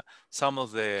place some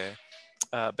of the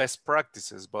best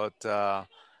practices, but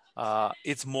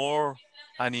it's more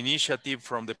an initiative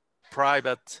from the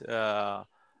private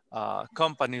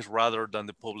companies rather than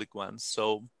the public ones.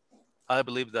 So I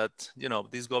believe that, you know,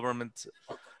 this government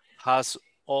has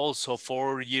also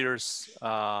 4 years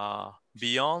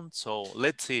beyond. So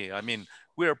let's see. I mean,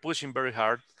 we are pushing very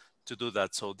hard to do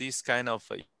that. So this kind of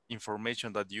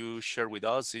information that you share with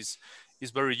us is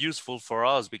very useful for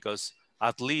us, because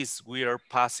at least we are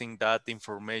passing that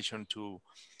information to,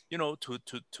 you know, to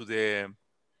the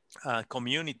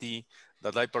community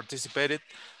that I participated.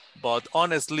 But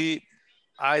honestly,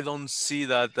 I don't see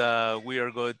that we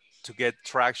are going to get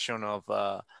traction of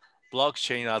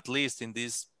blockchain, at least in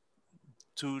these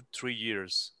 2-3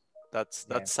 years. Yeah.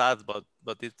 That's sad,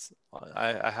 but it's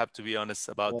I have to be honest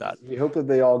about Well, that. we hope that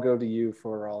they all go to you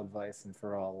for all advice and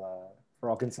for all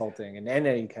consulting and in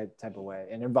any type of way,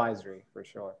 and advisory for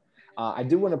sure. I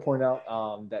do want to point out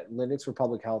that Linux for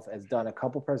Public Health has done a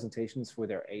couple presentations for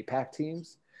their APAC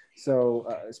teams, so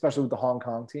especially with the Hong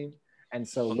Kong team. And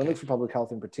so Okay. Linux for Public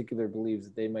Health in particular believes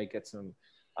that they might get some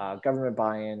government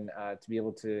buy-in to be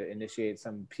able to initiate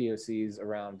some POCs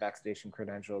around vaccination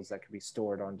credentials that could be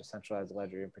stored on decentralized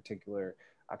ledger, in particular,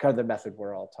 kind of the method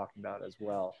we're all talking about as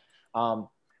well.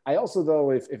 I also,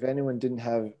 though, if anyone didn't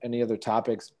have any other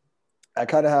topics, I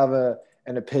kind of have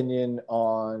an opinion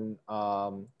on,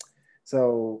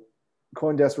 so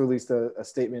CoinDesk released a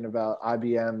statement about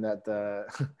IBM that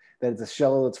that it's a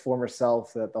shell of its former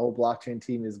self, that the whole blockchain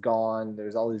team is gone.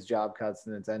 There's all these job cuts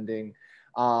and it's ending.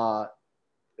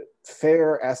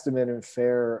 Fair estimate and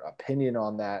fair opinion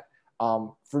on that.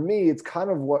 For me, it's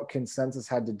kind of what Consensus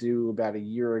had to do about a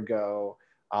year ago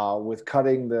with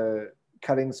cutting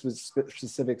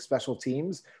specific special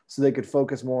teams so they could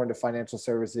focus more into financial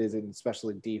services and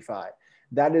especially DeFi.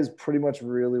 That is pretty much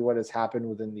really what has happened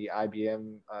within the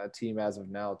IBM team as of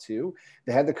now too.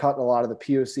 They had to cut a lot of the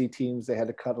POC teams. They had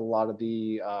to cut a lot of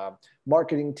the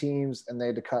marketing teams, and they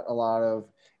had to cut a lot of,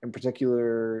 in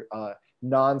particular,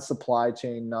 non-supply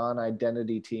chain,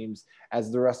 non-identity teams,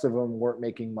 as the rest of them weren't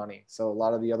making money. So a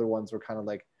lot of the other ones were kind of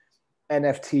like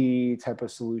NFT type of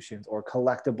solutions or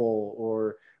collectible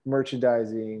or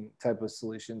merchandising type of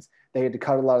solutions. They had to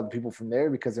cut a lot of the people from there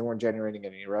because they weren't generating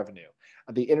any revenue.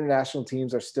 The international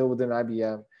teams are still within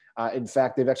IBM. In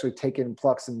fact, they've actually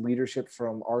plucked some leadership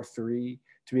from R3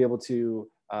 to be able to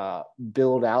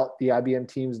build out the IBM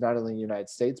teams, not only in the United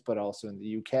States, but also in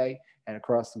the UK and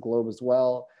across the globe as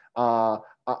well.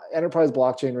 Enterprise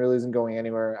blockchain really isn't going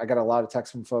anywhere. I got a lot of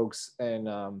texts from folks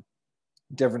in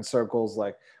different circles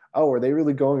like, oh, are they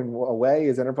really going away?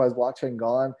 Is enterprise blockchain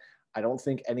gone? I don't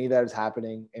think any of that is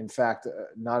happening. In fact,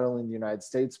 not only in the United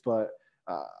States, but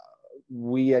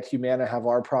we at Humana have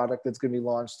our product that's going to be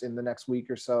launched in the next week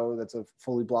or so. That's a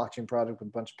fully blockchain product with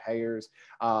a bunch of payers.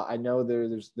 I know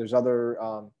there's other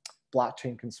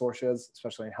blockchain consortia,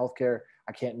 especially in healthcare,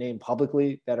 I can't name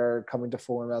publicly, that are coming to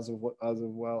form as of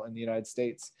well in the United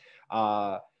States.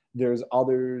 There's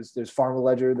others. There's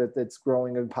Hyperledger that's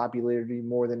growing in popularity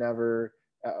more than ever.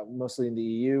 Mostly in the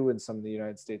EU and some of the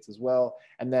United States as well.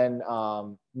 And then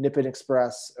Nippon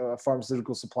Express,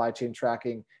 pharmaceutical supply chain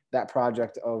tracking, that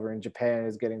project over in Japan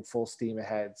is getting full steam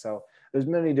ahead. So there's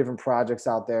many different projects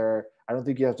out there. I don't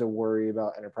think you have to worry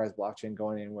about enterprise blockchain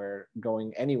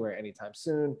going anywhere anytime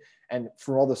soon. And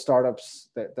for all the startups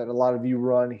that a lot of you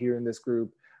run here in this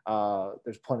group,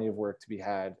 there's plenty of work to be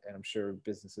had, and I'm sure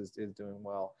businesses is doing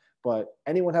well. But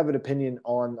anyone have an opinion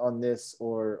on this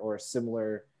or a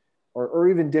similar or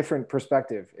even different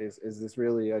perspective? Is this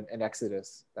really an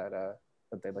exodus that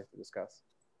they'd like to discuss?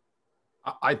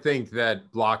 I think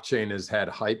that blockchain has had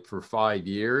hype for 5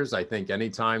 years. I think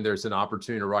anytime there's an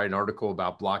opportunity to write an article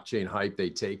about blockchain hype,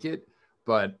 they take it.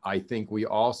 But I think we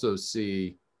also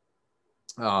see,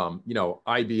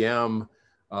 IBM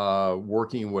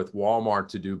working with Walmart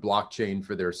to do blockchain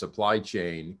for their supply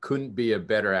chain couldn't be a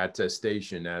better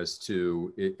attestation as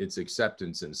to its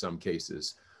acceptance in some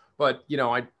cases. But,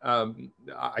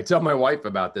 I tell my wife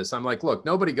about this. I'm like, look,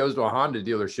 nobody goes to a Honda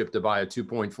dealership to buy a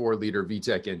 2.4 liter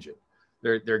VTEC engine.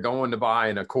 They're going to buy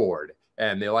an Accord,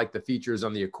 and they like the features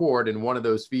on the Accord. And one of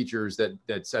those features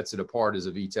that sets it apart is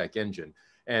a VTEC engine.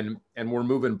 And we're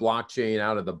moving blockchain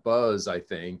out of the buzz, I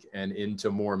think, and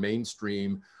into more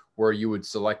mainstream where you would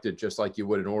select it just like you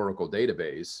would an Oracle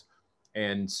database.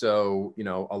 And so,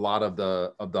 a lot of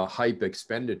the hype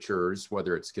expenditures,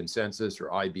 whether it's Consensus or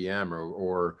IBM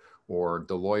or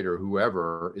Deloitte or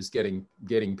whoever, is getting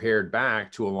pared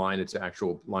back to align it to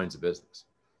actual lines of business.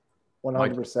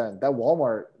 100%. That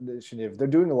Walmart initiative, they're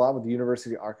doing a lot with the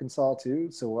University of Arkansas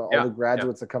too. So all the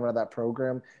graduates that come out of that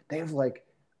program, they have like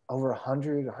over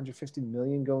 150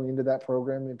 million going into that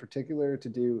program in particular to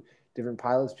do different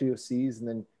pilots, POCs, and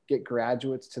then get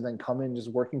graduates to then come in just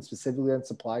working specifically on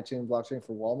supply chain blockchain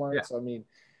for Walmart. Yeah. So, I mean,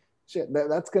 shit,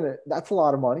 that's a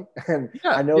lot of money. And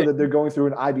I know that they're going through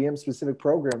an IBM specific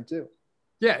program too.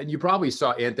 Yeah, and you probably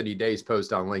saw Anthony Day's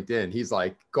post on LinkedIn. He's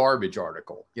like, garbage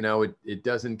article. It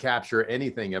doesn't capture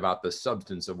anything about the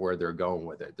substance of where they're going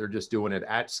with it. They're just doing it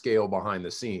at scale behind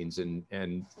the scenes, and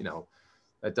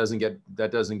that doesn't get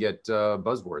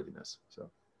buzzworthiness. So,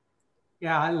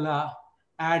 yeah, I'll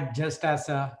add, just as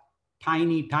a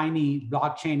tiny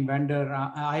blockchain vendor,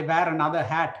 I wear another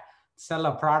hat, sell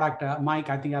a product.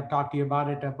 Mike, I think I've talked to you about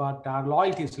it, about our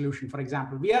loyalty solution, for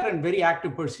example. We are in very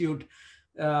active pursuit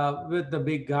with the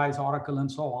big guys, Oracle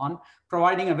and so on,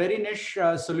 providing a very niche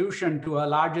solution to a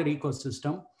larger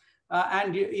ecosystem.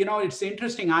 And it's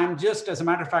interesting. As a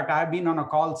matter of fact, I've been on a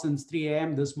call since 3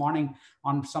 a.m. this morning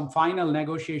on some final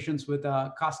negotiations with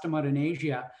a customer in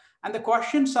Asia. And the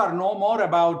questions are no more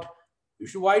about,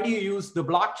 why do you use the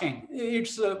blockchain?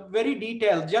 It's very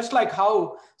detailed, just like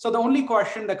how, so the only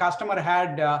question the customer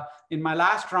had in my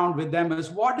last round with them is,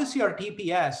 what is your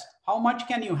TPS? How much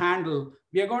can you handle?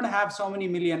 We are going to have so many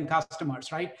million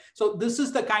customers, right? So this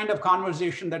is the kind of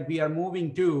conversation that we are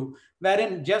moving to,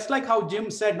 wherein, just like how Jim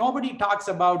said, nobody talks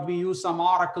about we use some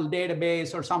Oracle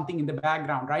database or something in the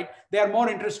background, right? They are more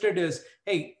interested is,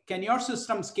 hey, can your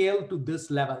system scale to this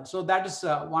level? So that is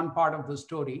one part of the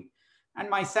story. And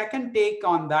my second take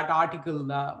on that article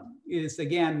is,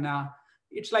 again,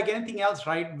 it's like anything else,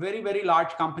 right? Very, very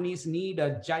large companies need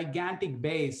a gigantic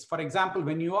base. For example,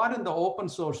 when you are in the open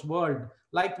source world,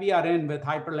 like we are in with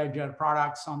Hyperledger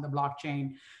products on the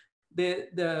blockchain,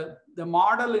 the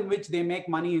model in which they make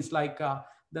money is like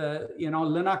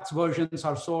Linux versions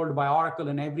are sold by Oracle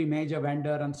and every major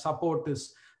vendor, and support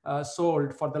is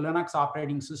sold for the Linux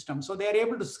operating system. So they're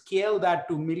able to scale that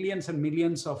to millions and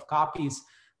millions of copies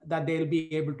that they'll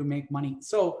be able to make money.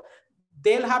 So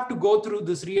they'll have to go through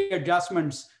this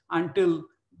readjustments until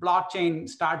blockchain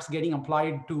starts getting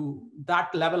applied to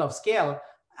that level of scale.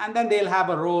 And then they'll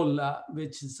have a role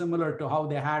which is similar to how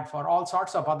they had for all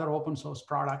sorts of other open source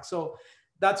products. So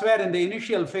that's where, in the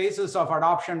initial phases of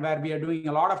adoption, where we are doing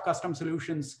a lot of custom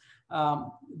solutions,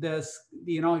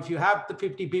 if you have the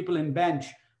 50 people in bench,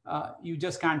 you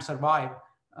just can't survive.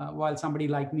 While somebody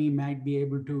like me might be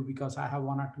able to, because I have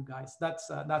 1 or 2 guys. That's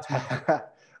my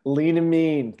lean and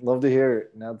mean. Love to hear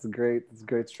it. That's a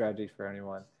great strategy for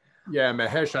anyone. Yeah,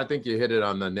 Mahesh, I think you hit it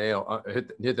on the nail.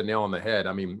 Hit the nail on the head.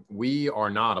 I mean, we are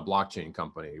not a blockchain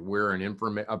company. We're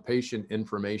a patient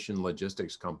information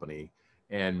logistics company,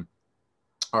 and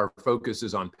our focus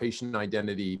is on patient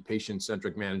identity,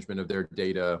 patient-centric management of their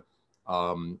data,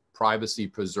 privacy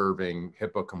preserving,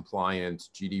 HIPAA compliant,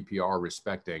 GDPR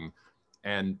respecting.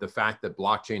 And the fact that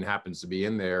blockchain happens to be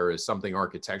in there is something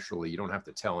architecturally you don't have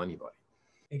to tell anybody.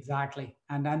 Exactly.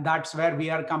 And that's where we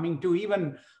are coming to,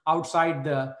 even outside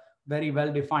the very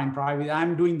well-defined privacy.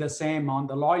 I'm doing the same on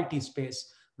the loyalty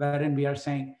space, wherein we are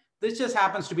saying, this just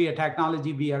happens to be a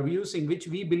technology we are using, which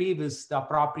we believe is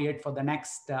appropriate for the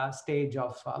next stage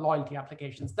of loyalty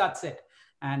applications. That's it.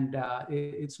 And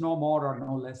it's no more or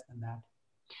no less than that.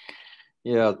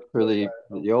 Yeah, for the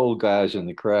old guys in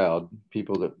the crowd,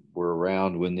 people that were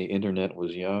around when the internet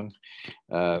was young,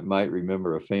 might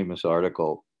remember a famous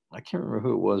article. I can't remember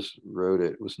who it was wrote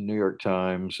it. It was New York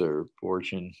Times or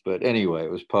Fortune. But anyway,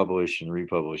 it was published and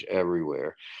republished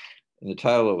everywhere. And the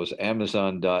title was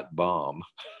Amazon.bomb.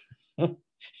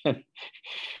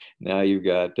 Now you've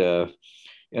got,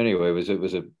 anyway, it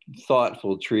was a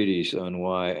thoughtful treatise on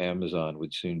why Amazon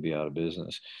would soon be out of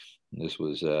business. And this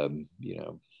was,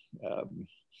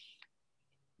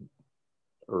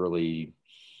 early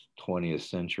 20th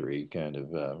century, kind of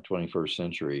 21st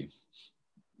century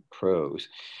prose.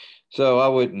 So I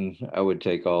would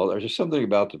take all, there's just something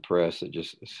about the press that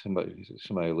just somebody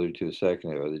alluded to a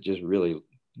second ago that just really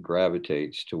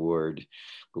gravitates toward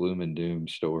gloom and doom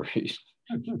stories.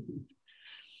 I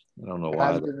don't know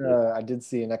why. I did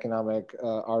see an economic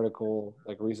article,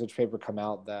 like a research paper come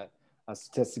out that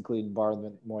statistically more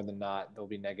than not, there'll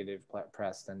be negative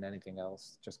press than anything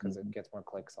else, just because it gets more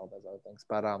clicks, all those other things.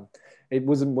 But it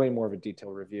was way more of a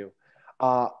detailed review.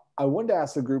 I wanted to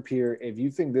ask the group here if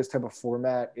you think this type of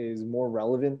format is more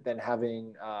relevant than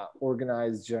having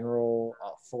organized general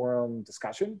forum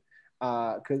discussion,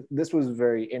 because this was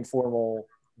very informal.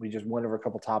 We just went over a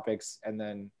couple topics and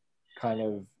then kind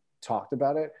of talked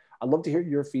about it. I'd love to hear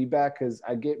your feedback, because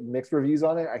I get mixed reviews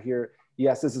on it. I hear,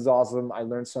 yes, this is awesome. I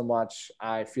learned so much.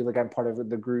 I feel like I'm part of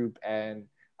the group, and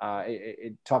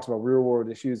it talks about real world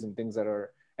issues and things that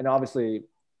are, and obviously,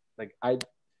 like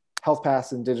Health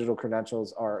Pass and digital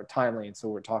credentials are timely, and so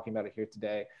we're talking about it here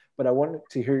today. But I wanted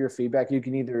to hear your feedback. You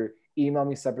can either email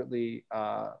me separately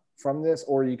from this,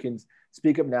 or you can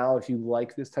speak up now if you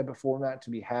like this type of format to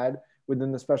be had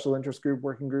within the special interest group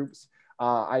working groups.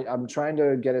 I'm trying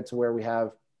to get it to where we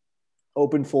have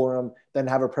open forum, then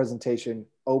have a presentation,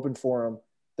 open forum,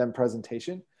 then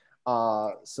presentation,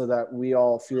 so that we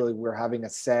all feel like we're having a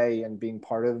say and being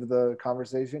part of the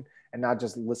conversation and not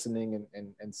just listening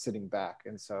and sitting back.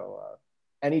 And so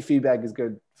any feedback is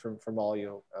good from all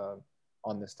you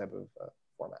on this type of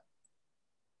format.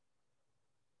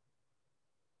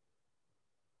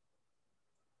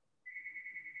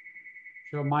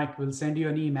 Sure, Mike, we'll send you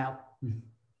an email.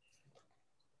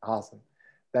 Awesome.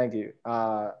 Thank you.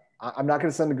 I'm not going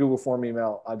to send a Google form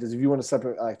email. Just if you want to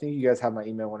separate, I think you guys have my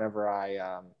email whenever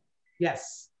I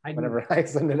yes, whenever I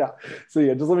send it out. So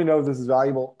yeah, just let me know if this is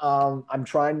valuable. I'm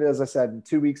trying to, as I said, in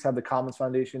 2 weeks have the Commons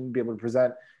Foundation be able to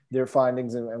present their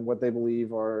findings and what they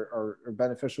believe are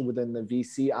beneficial within the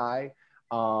VCI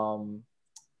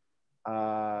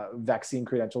Vaccine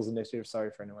Credentials Initiative.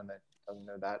 Sorry for anyone that doesn't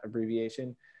know that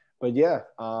abbreviation, but yeah.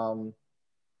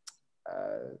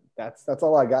 That's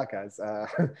all I got, guys.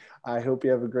 I hope you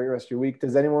have a great rest of your week.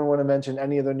 Does anyone want to mention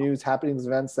any other news, happenings,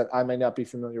 events that I may not be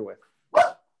familiar with?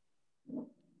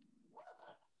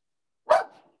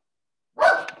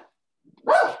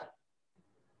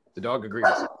 The dog agrees.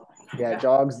 Yeah,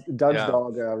 Doug's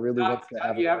dog really wants to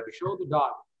have you have to show the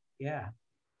dog. Yeah.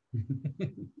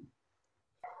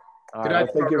 Could I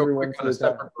thank everyone for a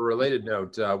separate related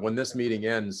note? When this meeting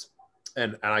ends,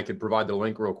 and I could provide the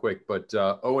link real quick, but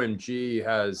OMG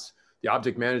has, the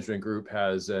object management group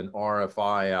has an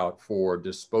RFI out for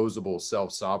disposable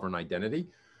self-sovereign identity.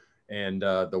 And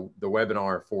the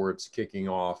webinar for it's kicking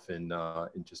off in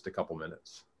just a couple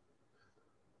minutes.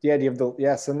 Yeah, do you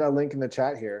have send that link in the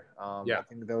chat here. Yeah. I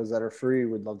think those that are free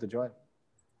would love to join.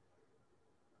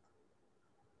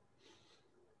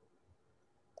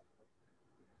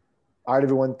 All right,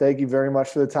 everyone, thank you very much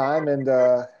for the time, and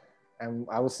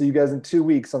I will see you guys in 2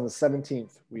 weeks on the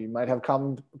 17th. We might have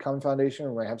Common Foundation,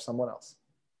 or we might have someone else.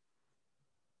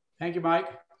 Thank you, Mike.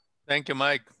 Thank you,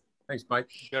 Mike. Thanks,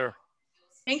 Mike. Sure.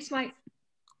 Thanks, Mike.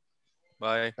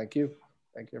 Bye. Thank you.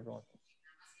 Thank you, everyone.